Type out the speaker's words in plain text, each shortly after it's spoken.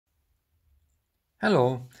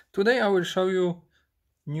Hello, today I will show you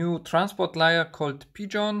new transport layer called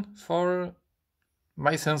PJON for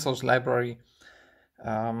MySensors library.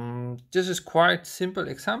 This is quite simple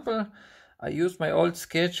example. I used my old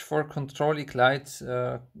sketch for controlling lights.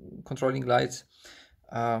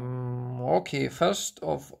 Okay, first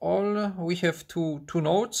of all, we have two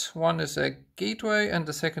nodes. One is a gateway and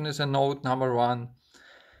the second is a node number 1.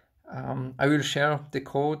 I will share the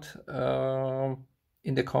code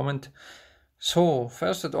in the comment. So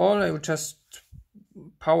first of all, I will just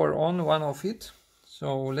power on one of it.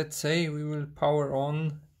 So let's say we will power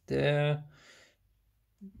on the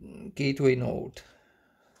gateway node.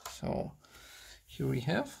 So here we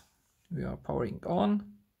are powering on.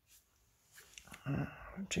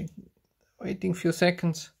 Waiting a few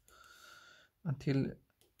seconds until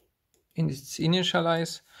it's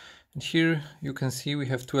initialized. And here you can see we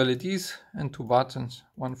have two LEDs and two buttons,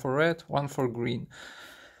 one for red, one for green.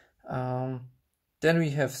 Then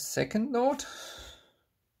we have second node.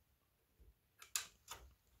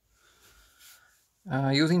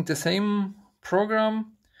 Using the same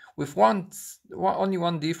program with only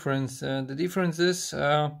one difference. The difference is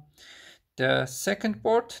the second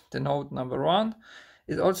port, the node number 1,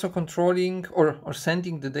 is also controlling or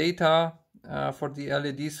sending the data for the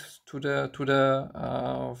LEDs to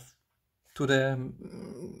the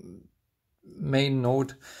main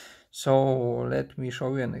node. So let me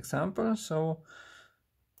show you an example. So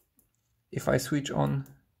if I switch on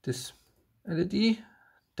this LED,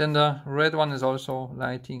 then the red one is also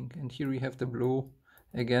lighting, and here we have the blue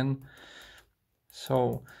again.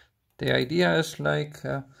 So the idea is like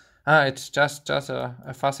it's just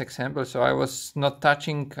a fast example. So I was not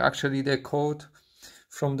touching actually the code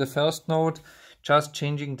from the first node, just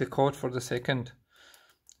changing the code for the second.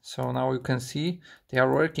 So now you can see they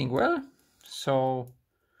are working well. So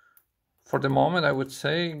for the moment, I would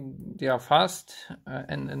say they are fast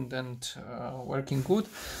and working good,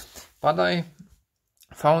 but I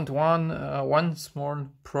found one small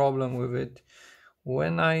problem with it.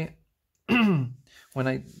 When I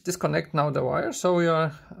disconnect now the wire, so we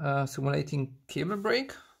are simulating cable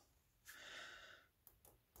break.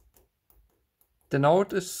 The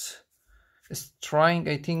node is trying,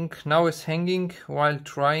 I think now is hanging while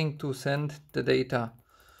trying to send the data.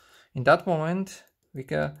 In that moment,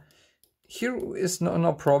 here is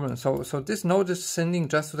no problem. So this node is sending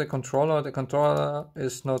just to the controller. The controller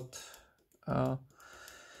is not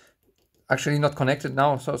actually not connected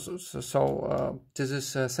now. So this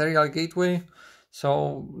is a serial gateway.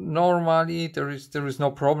 So normally there is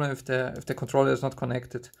no problem if the controller is not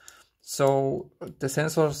connected. So the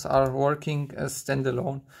sensors are working as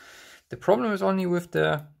standalone. The problem is only with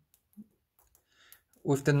the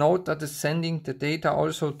node that is sending the data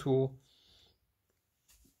also to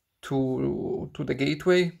the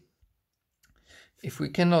gateway. If we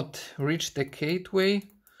cannot reach the gateway,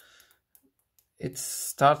 it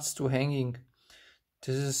starts to hanging.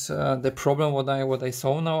 This is the problem what I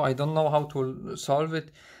saw now. I don't know how to solve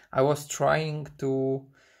it. I was trying to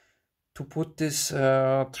put this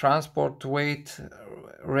transport wait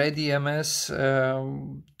ready MS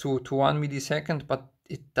to 1 millisecond, but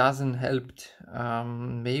it doesn't help.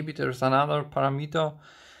 Maybe there's another parameter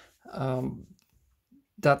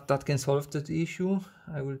that can solve that issue.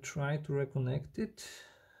 I will try to reconnect it.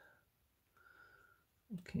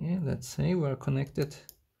 Okay, let's say we're connected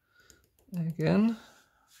again.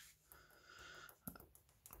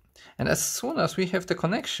 And as soon as we have the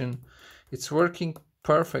connection, it's working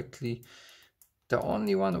perfectly. The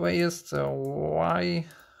only one way is why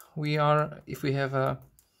if we have a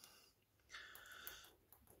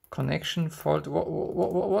connection fault,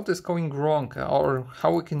 what is going wrong, or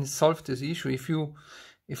how we can solve this issue.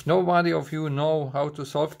 If nobody of you know how to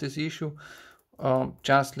solve this issue,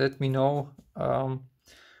 just let me know.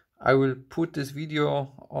 I will put this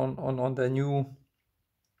video on the new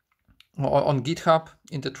on GitHub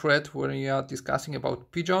in the thread where we are discussing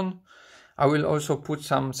about PJON. I will also put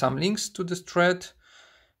some links to this thread,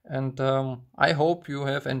 and I hope you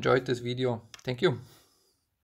have enjoyed this video. Thank you.